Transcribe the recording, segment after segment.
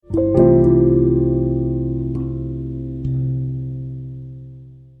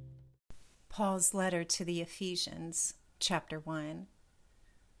Paul's letter to the Ephesians, chapter 1.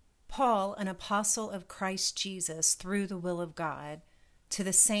 Paul, an apostle of Christ Jesus through the will of God, to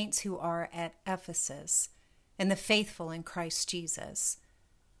the saints who are at Ephesus, and the faithful in Christ Jesus.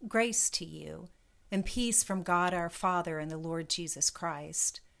 Grace to you, and peace from God our Father and the Lord Jesus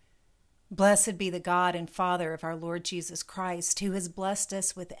Christ. Blessed be the God and Father of our Lord Jesus Christ, who has blessed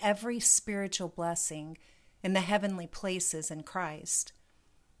us with every spiritual blessing in the heavenly places in Christ,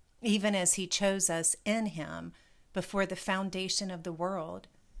 even as he chose us in him before the foundation of the world,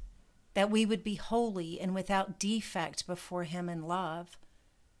 that we would be holy and without defect before him in love,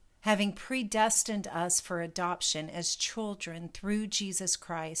 having predestined us for adoption as children through Jesus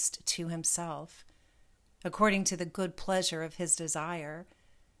Christ to himself, according to the good pleasure of his desire,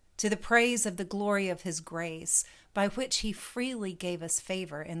 to the praise of the glory of his grace, by which he freely gave us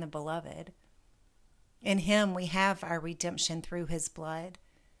favor in the Beloved. In him we have our redemption through his blood,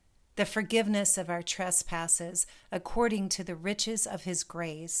 the forgiveness of our trespasses, according to the riches of his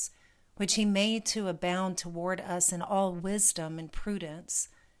grace, which he made to abound toward us in all wisdom and prudence,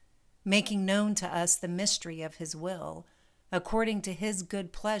 making known to us the mystery of his will, according to his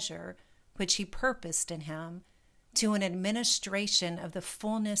good pleasure, which he purposed in him, to an administration of the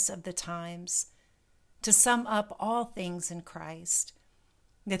fullness of the times, to sum up all things in Christ,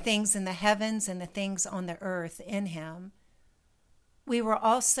 the things in the heavens and the things on the earth in him. We were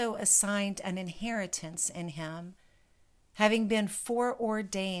also assigned an inheritance in him, having been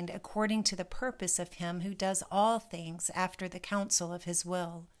foreordained according to the purpose of him who does all things after the counsel of his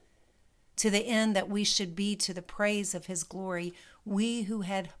will, to the end that we should be to the praise of his glory, we who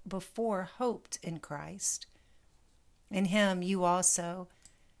had before hoped in Christ. In him you also,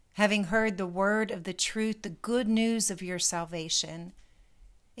 having heard the word of the truth, the good news of your salvation,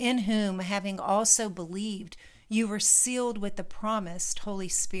 in whom, having also believed, you were sealed with the promised Holy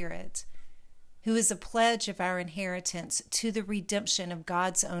Spirit, who is a pledge of our inheritance to the redemption of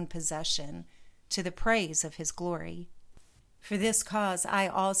God's own possession, to the praise of his glory. For this cause I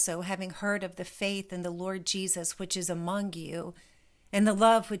also, having heard of the faith in the Lord Jesus which is among you, and the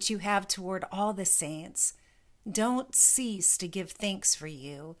love which you have toward all the saints, don't cease to give thanks for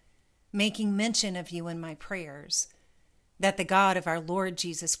you, making mention of you in my prayers, that the God of our Lord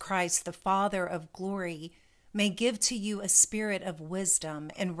Jesus Christ, the Father of glory, may give to you a spirit of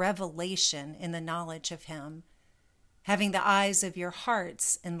wisdom and revelation in the knowledge of him, having the eyes of your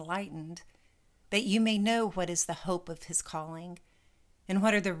hearts enlightened, that you may know what is the hope of his calling, and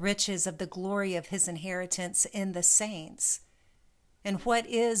what are the riches of the glory of his inheritance in the saints, and what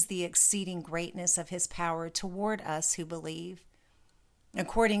is the exceeding greatness of his power toward us who believe,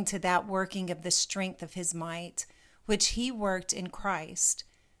 according to that working of the strength of his might, which he worked in Christ,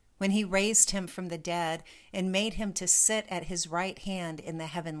 when he raised him from the dead and made him to sit at his right hand in the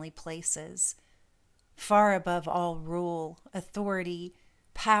heavenly places, far above all rule, authority,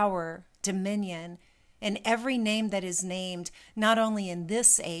 power, dominion, and every name that is named, not only in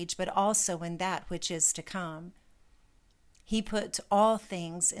this age, but also in that which is to come. He put all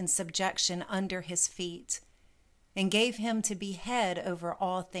things in subjection under his feet, and gave him to be head over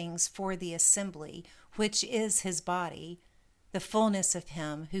all things for the assembly, which is his body, the fullness of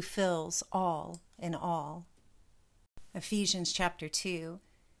him who fills all in all. Ephesians chapter 2.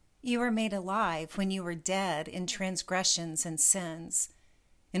 You were made alive when you were dead in transgressions and sins,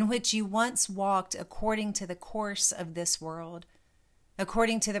 in which you once walked according to the course of this world,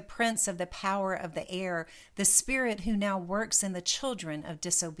 according to the prince of the power of the air, the spirit who now works in the children of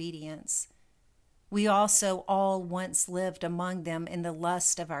disobedience. We also all once lived among them in the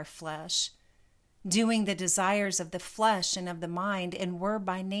lust of our flesh, doing the desires of the flesh and of the mind, and were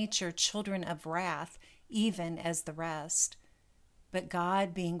by nature children of wrath, even as the rest. But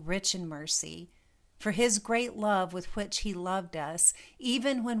God, being rich in mercy, for his great love with which he loved us,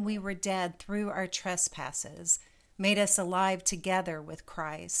 even when we were dead through our trespasses, made us alive together with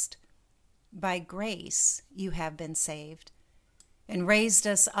Christ. By grace you have been saved, and raised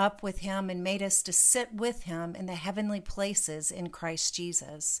us up with him, and made us to sit with him in the heavenly places in Christ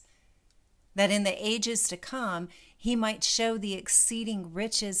Jesus, that in the ages to come he might show the exceeding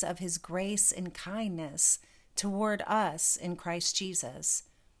riches of his grace and kindness toward us in Christ Jesus.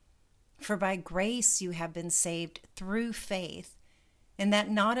 For by grace you have been saved through faith, and that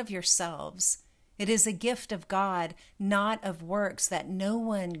not of yourselves. It is a gift of God, not of works, that no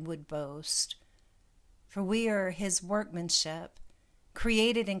one would boast. For we are his workmanship,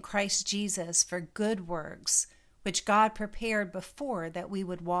 created in Christ Jesus for good works, which God prepared before that we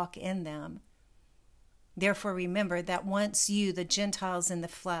would walk in them. Therefore remember that once you, the Gentiles in the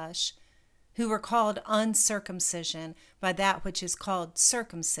flesh, who were called uncircumcision by that which is called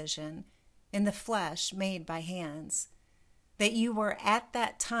circumcision, in the flesh made by hands, that you were at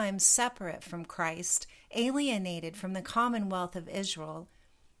that time separate from Christ, alienated from the commonwealth of Israel,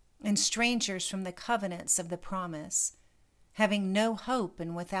 and strangers from the covenants of the promise, having no hope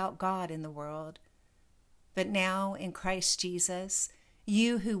and without God in the world. But now in Christ Jesus,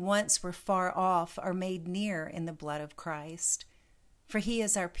 you who once were far off are made near in the blood of Christ. For he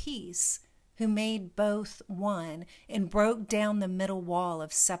is our peace, who made both one and broke down the middle wall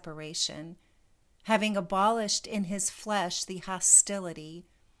of separation, having abolished in his flesh the hostility,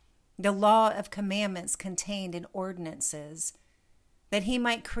 the law of commandments contained in ordinances, that he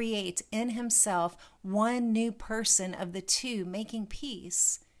might create in himself one new person of the two, making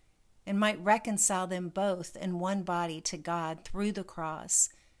peace, and might reconcile them both in one body to God through the cross,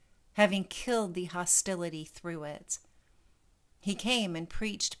 having killed the hostility through it. He came and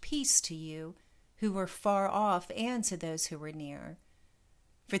preached peace to you who were far off and to those who were near.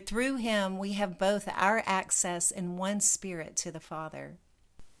 For through him we have both our access in one Spirit to the Father.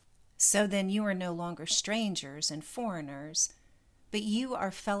 So then you are no longer strangers and foreigners, but you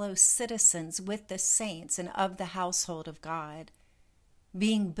are fellow citizens with the saints and of the household of God,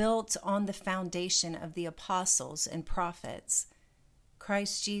 being built on the foundation of the apostles and prophets,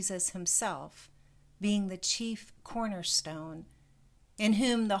 Christ Jesus himself being the chief cornerstone, in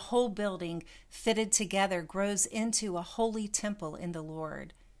whom the whole building fitted together grows into a holy temple in the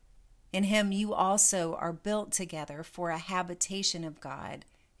Lord. In him you also are built together for a habitation of God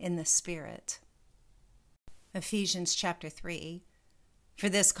in the Spirit. Ephesians chapter 3. For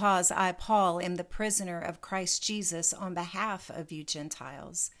this cause I, Paul, am the prisoner of Christ Jesus on behalf of you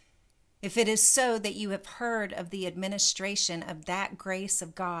Gentiles. If it is so that you have heard of the administration of that grace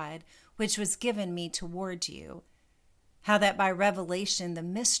of God which was given me toward you, how that by revelation the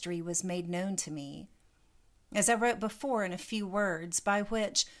mystery was made known to me, as I wrote before in a few words, by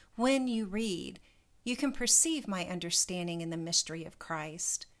which, when you read, you can perceive my understanding in the mystery of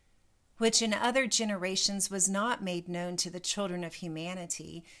Christ, which in other generations was not made known to the children of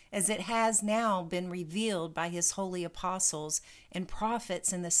humanity, as it has now been revealed by his holy apostles and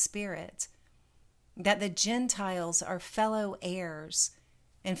prophets in the Spirit, that the Gentiles are fellow heirs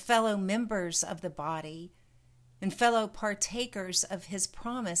and fellow members of the body, and fellow partakers of his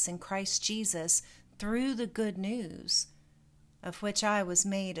promise in Christ Jesus through the good news, of which I was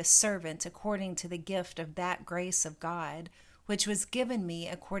made a servant according to the gift of that grace of God, which was given me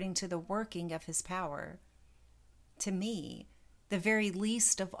according to the working of his power. To me, the very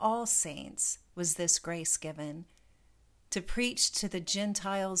least of all saints, was this grace given, to preach to the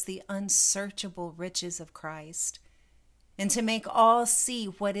Gentiles the unsearchable riches of Christ, and to make all see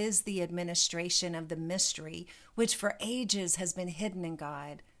what is the administration of the mystery which for ages has been hidden in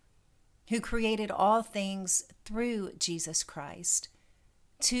God, who created all things through Jesus Christ,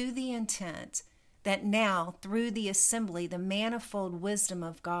 to the intent that now through the assembly the manifold wisdom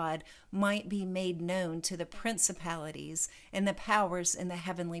of God might be made known to the principalities and the powers in the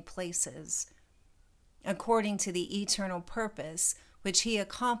heavenly places, according to the eternal purpose which he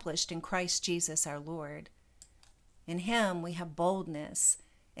accomplished in Christ Jesus our Lord. In him we have boldness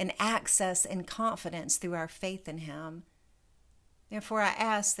and access and confidence through our faith in him. Therefore I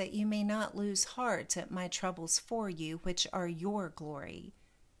ask that you may not lose heart at my troubles for you, which are your glory.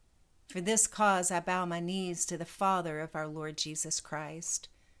 For this cause I bow my knees to the Father of our Lord Jesus Christ,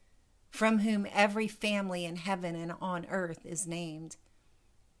 from whom every family in heaven and on earth is named,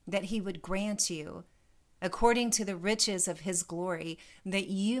 that he would grant you, according to the riches of his glory, that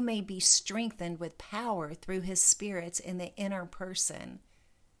you may be strengthened with power through his Spirit in the inner person,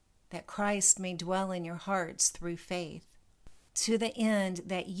 that Christ may dwell in your hearts through faith, to the end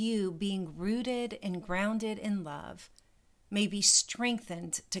that you, being rooted and grounded in love, may be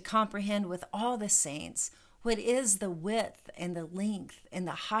strengthened to comprehend with all the saints what is the width and the length and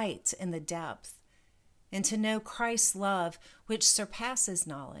the height and the depth, and to know Christ's love which surpasses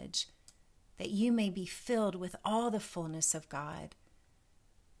knowledge, that you may be filled with all the fullness of God.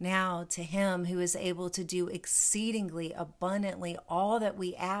 Now to him who is able to do exceedingly abundantly all that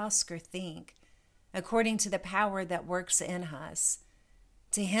we ask or think, according to the power that works in us,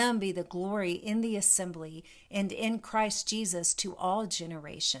 to him be the glory in the assembly and in Christ Jesus to all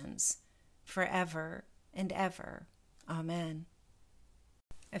generations, forever and ever. Amen.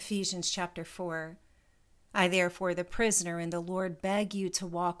 Ephesians chapter 4. I therefore, the prisoner in the Lord, beg you to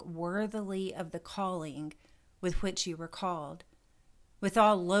walk worthily of the calling with which you were called, with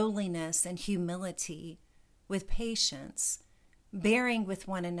all lowliness and humility, with patience, bearing with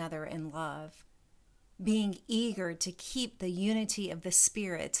one another in love, being eager to keep the unity of the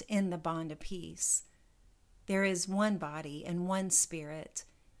Spirit in the bond of peace. There is one body and one Spirit,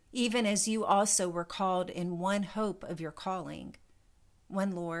 even as you also were called in one hope of your calling,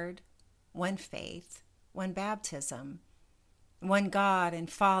 one Lord, one faith, one baptism, one God and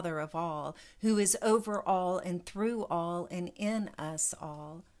Father of all, who is over all and through all and in us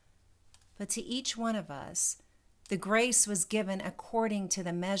all. But to each one of us, the grace was given according to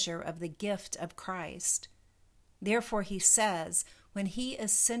the measure of the gift of Christ. Therefore he says, when he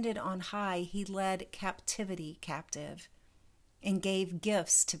ascended on high, he led captivity captive and gave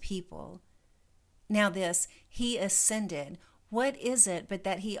gifts to people. Now this, he ascended, what is it but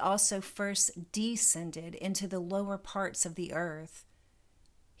that he also first descended into the lower parts of the earth?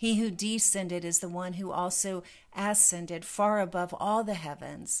 He who descended is the one who also ascended far above all the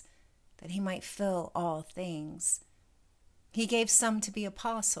heavens, that he might fill all things. He gave some to be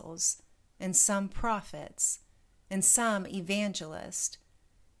apostles, and some prophets, and some evangelists,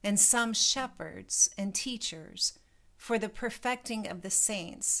 and some shepherds and teachers, for the perfecting of the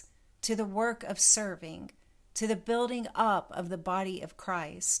saints, to the work of serving, to the building up of the body of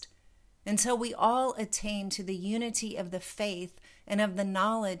Christ, until we all attain to the unity of the faith and of the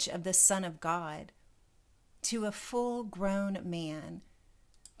knowledge of the Son of God, to a full-grown man,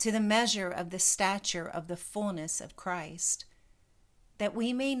 to the measure of the stature of the fullness of Christ, that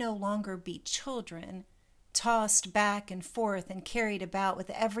we may no longer be children, tossed back and forth and carried about with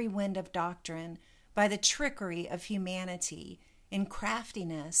every wind of doctrine by the trickery of humanity in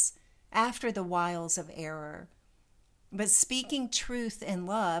craftiness after the wiles of error. But speaking truth in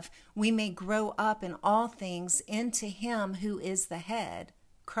love, we may grow up in all things into him who is the head,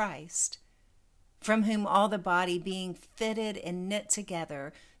 Christ, from whom all the body being fitted and knit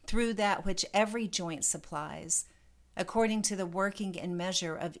together through that which every joint supplies, according to the working and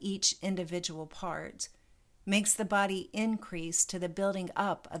measure of each individual part, makes the body increase to the building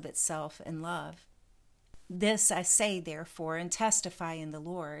up of itself in love. This I say, therefore, and testify in the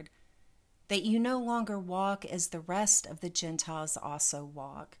Lord, that you no longer walk as the rest of the Gentiles also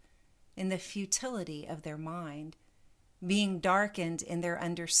walk, in the futility of their mind, being darkened in their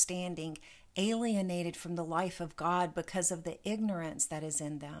understanding, alienated from the life of God because of the ignorance that is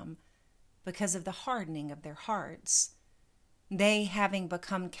in them, because of the hardening of their hearts. They, having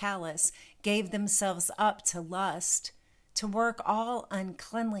become callous, gave themselves up to lust, to work all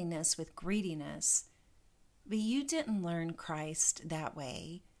uncleanliness with greediness. But you didn't learn Christ that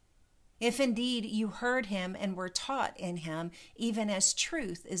way. If indeed you heard him and were taught in him, even as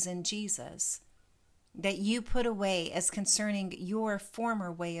truth is in Jesus, that you put away as concerning your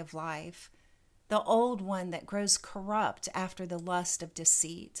former way of life, the old one that grows corrupt after the lust of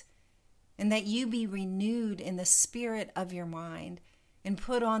deceit, and that you be renewed in the spirit of your mind, and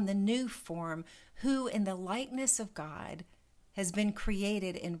put on the new form, who in the likeness of God has been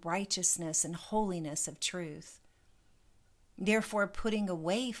created in righteousness and holiness of truth. Therefore, putting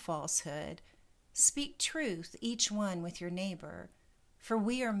away falsehood, speak truth each one with your neighbor, for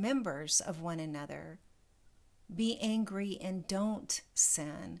we are members of one another. Be angry and don't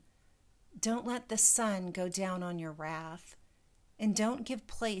sin. Don't let the sun go down on your wrath, and don't give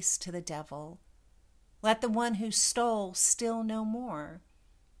place to the devil. Let the one who stole steal no more,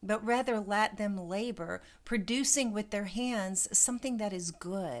 but rather let them labor, producing with their hands something that is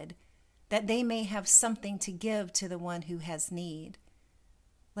good, that they may have something to give to the one who has need.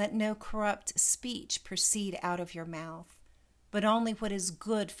 Let no corrupt speech proceed out of your mouth, but only what is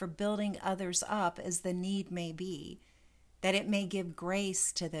good for building others up as the need may be, that it may give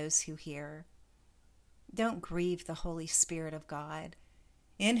grace to those who hear. Don't grieve the Holy Spirit of God,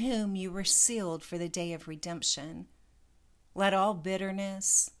 in whom you were sealed for the day of redemption. Let all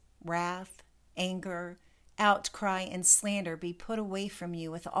bitterness, wrath, anger, outcry, and slander be put away from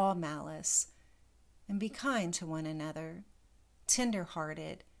you with all malice. And be kind to one another,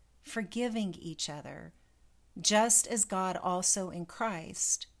 tender-hearted, forgiving each other, just as God also in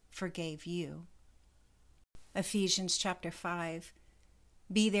Christ forgave you. Ephesians chapter 5.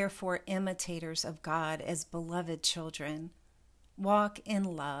 Be therefore imitators of God as beloved children. Walk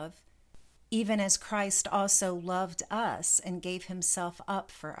in love, even as Christ also loved us and gave himself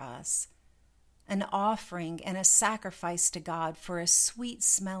up for us, an offering and a sacrifice to God for a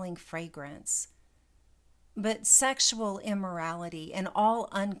sweet-smelling fragrance. But sexual immorality and all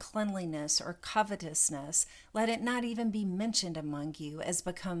uncleanliness or covetousness, let it not even be mentioned among you as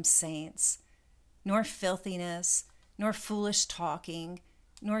becomes saints, nor filthiness, nor foolish talking,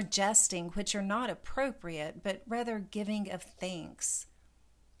 nor jesting, which are not appropriate, but rather giving of thanks.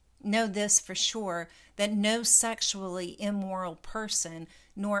 Know this for sure, that no sexually immoral person,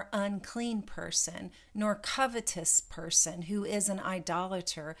 nor unclean person, nor covetous person who is an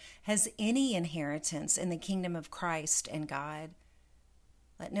idolater has any inheritance in the kingdom of Christ and God.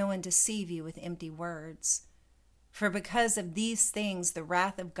 Let no one deceive you with empty words. For because of these things the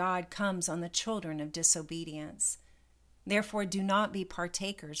wrath of God comes on the children of disobedience. Therefore do not be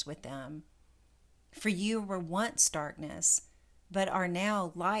partakers with them. For you were once darkness, but are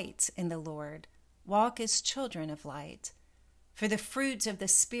now light in the Lord. Walk as children of light. For the fruit of the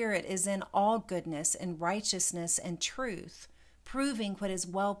Spirit is in all goodness and righteousness and truth, proving what is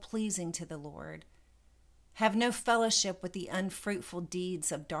well-pleasing to the Lord. Have no fellowship with the unfruitful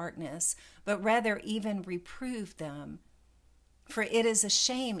deeds of darkness, but rather even reprove them. For it is a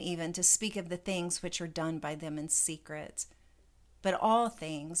shame even to speak of the things which are done by them in secret. But all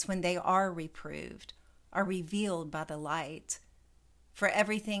things, when they are reproved, are revealed by the light. For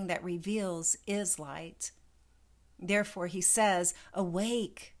everything that reveals is light. Therefore he says,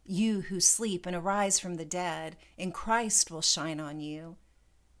 Awake, you who sleep, and arise from the dead, and Christ will shine on you.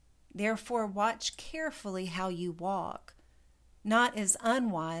 Therefore watch carefully how you walk, not as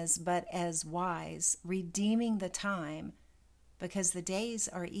unwise, but as wise, redeeming the time, because the days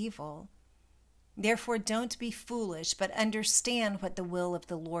are evil. Therefore don't be foolish, but understand what the will of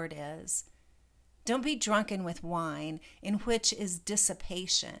the Lord is. Don't be drunken with wine, in which is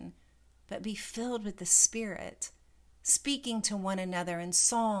dissipation, but be filled with the Spirit, speaking to one another in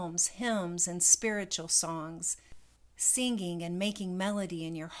psalms, hymns, and spiritual songs, singing and making melody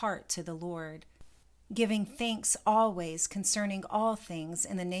in your heart to the Lord, giving thanks always concerning all things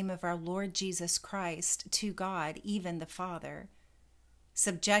in the name of our Lord Jesus Christ to God, even the Father,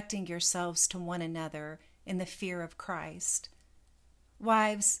 subjecting yourselves to one another in the fear of Christ.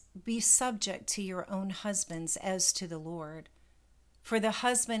 Wives, be subject to your own husbands as to the Lord. For the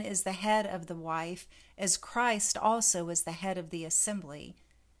husband is the head of the wife, as Christ also is the head of the assembly,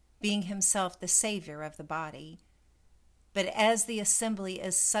 being himself the Savior of the body. But as the assembly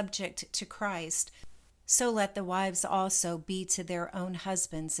is subject to Christ, so let the wives also be to their own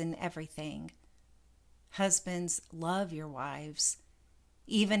husbands in everything. Husbands, love your wives,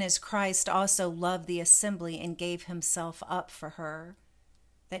 even as Christ also loved the assembly and gave himself up for her,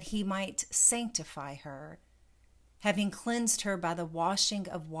 that he might sanctify her, having cleansed her by the washing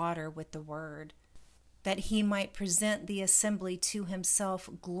of water with the word, that he might present the assembly to himself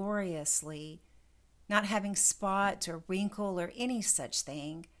gloriously, not having spot or wrinkle or any such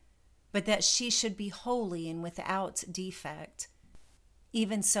thing, but that she should be holy and without defect.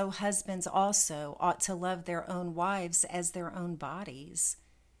 Even so, husbands also ought to love their own wives as their own bodies.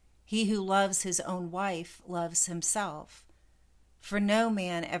 He who loves his own wife loves himself. For no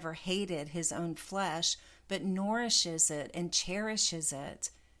man ever hated his own flesh, but nourishes it and cherishes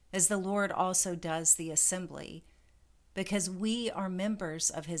it, as the Lord also does the assembly, because we are members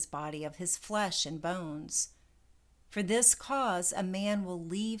of his body, of his flesh and bones. For this cause a man will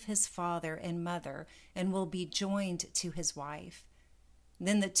leave his father and mother and will be joined to his wife.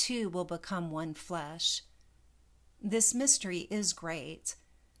 Then the two will become one flesh. This mystery is great,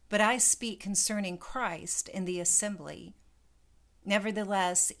 but I speak concerning Christ in the assembly.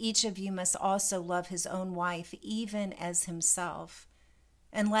 Nevertheless, each of you must also love his own wife even as himself,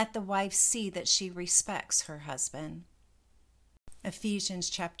 and let the wife see that she respects her husband.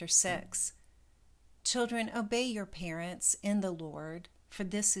 Ephesians chapter 6. Children, obey your parents in the Lord, for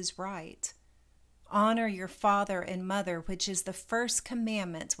this is right. Honor your father and mother, which is the first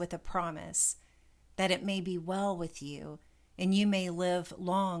commandment with a promise, that it may be well with you, and you may live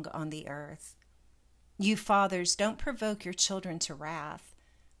long on the earth. You fathers, don't provoke your children to wrath,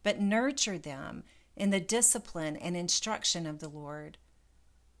 but nurture them in the discipline and instruction of the Lord.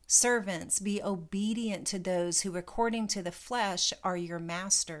 Servants, be obedient to those who according to the flesh are your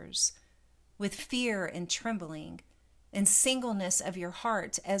masters, with fear and trembling, and singleness of your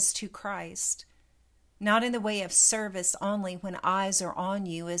heart as to Christ, not in the way of service only when eyes are on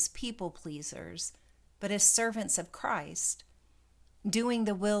you as people pleasers, but as servants of Christ, doing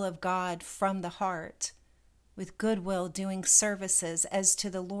the will of God from the heart, with good will doing services as to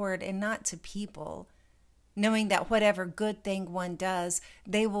the Lord and not to people, knowing that whatever good thing one does,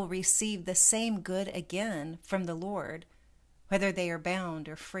 they will receive the same good again from the Lord, whether they are bound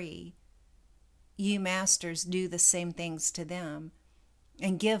or free. You masters, do the same things to them,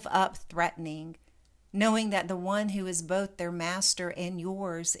 and give up threatening, knowing that the one who is both their master and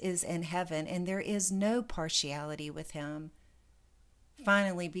yours is in heaven, and there is no partiality with him.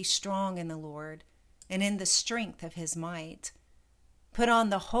 Finally, be strong in the Lord and in the strength of his might. Put on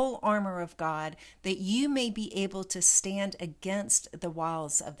the whole armor of God, that you may be able to stand against the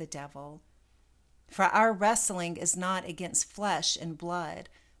wiles of the devil. For our wrestling is not against flesh and blood,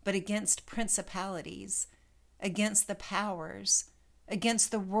 but against principalities, against the powers,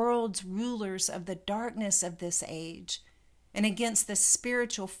 against the world's rulers of the darkness of this age, and against the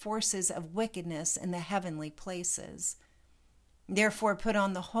spiritual forces of wickedness in the heavenly places. Therefore, put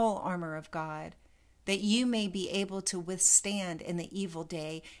on the whole armor of God, that you may be able to withstand in the evil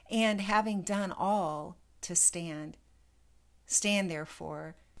day, and having done all, to stand. Stand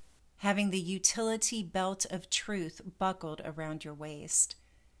therefore, having the utility belt of truth buckled around your waist,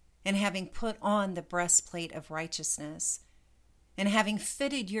 and having put on the breastplate of righteousness, and having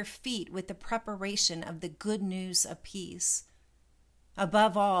fitted your feet with the preparation of the good news of peace.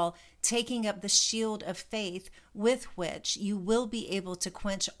 Above all, taking up the shield of faith, with which you will be able to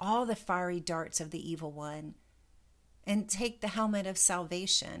quench all the fiery darts of the evil one, and take the helmet of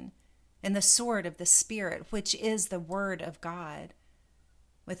salvation, and the sword of the Spirit, which is the word of God,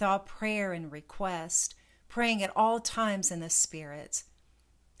 with all prayer and request, praying at all times in the Spirit,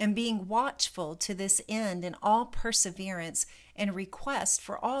 and being watchful to this end in all perseverance and request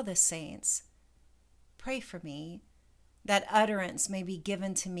for all the saints. Pray for me, that utterance may be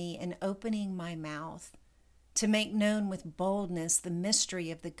given to me in opening my mouth, to make known with boldness the mystery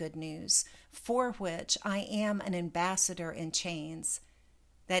of the good news, for which I am an ambassador in chains,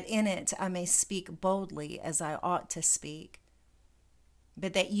 that in it I may speak boldly as I ought to speak.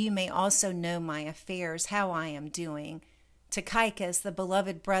 But that you may also know my affairs, how I am doing, Tychicus, the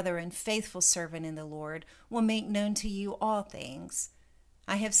beloved brother and faithful servant in the Lord, will make known to you all things.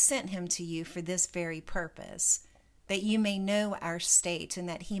 I have sent him to you for this very purpose, that you may know our state and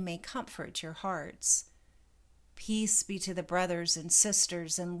that he may comfort your hearts. Peace be to the brothers and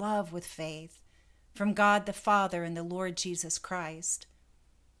sisters in love with faith, from God the Father and the Lord Jesus Christ.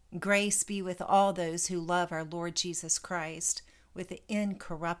 Grace be with all those who love our Lord Jesus Christ with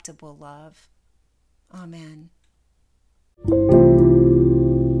incorruptible love. Amen.